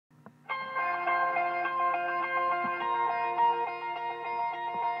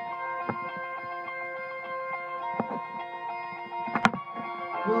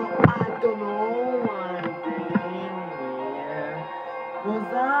Well, I don't know what I'm doing here, 'cause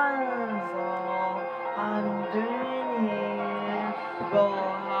that's all I'm doing here. Well,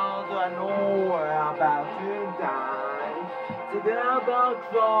 how do I know we're about to die? To get out the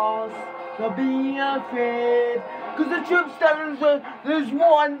cross, not be afraid. 'Cause the troops standing there, there's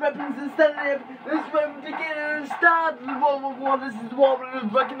one weapons instead of this weapon beginning to start the World War War. This is war that is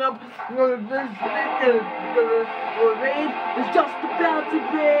breaking up. This raid is just about to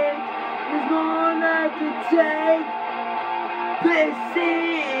break. There's more I can take. This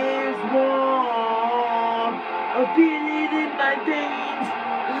is war. I feel it in my veins.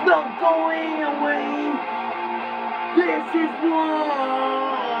 It's not going away. This is war.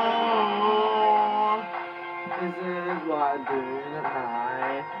 This is what I do at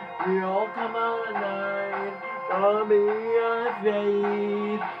night. We all come out at night. Don't be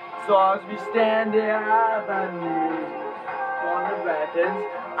afraid. So as we stand there and on the weapons,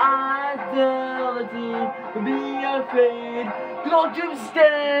 identity, be afraid. Don't you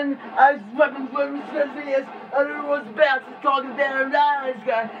stand as weapons were yes, and it was about to talk to their eyes.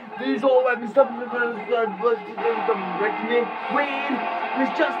 These old weapons, something that was breaking me. Wait,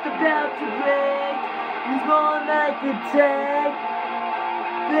 it's just about to break. There's more I could take.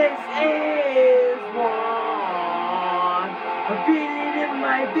 This is war. I feel it in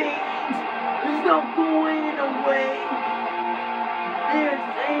my veins. There's no going away. This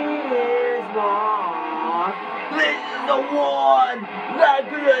is war. This is a war like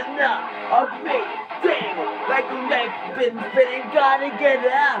a big thing, like a weapon spinning. Gotta get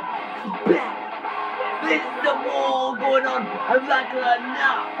out. Back. This is the war going on. I'm like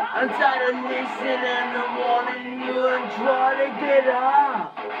now. I'm tired of listening and warning you and try to get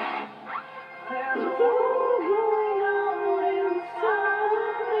up.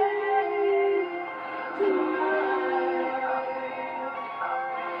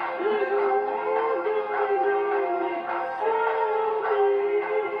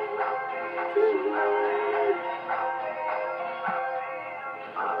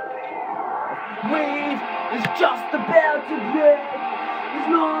 Wait, it's just about to break. There's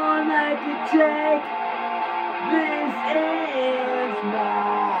more I could take. This is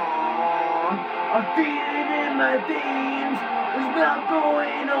more. I feel it in my veins. It's not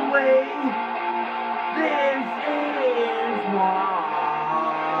going away. This is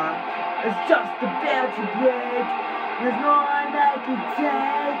more. It's just about to break. There's more I could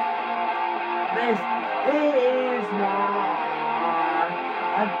take. This is more.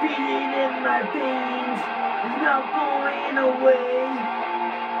 I feel it in my veins. It's not going away.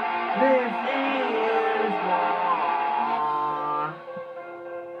 This is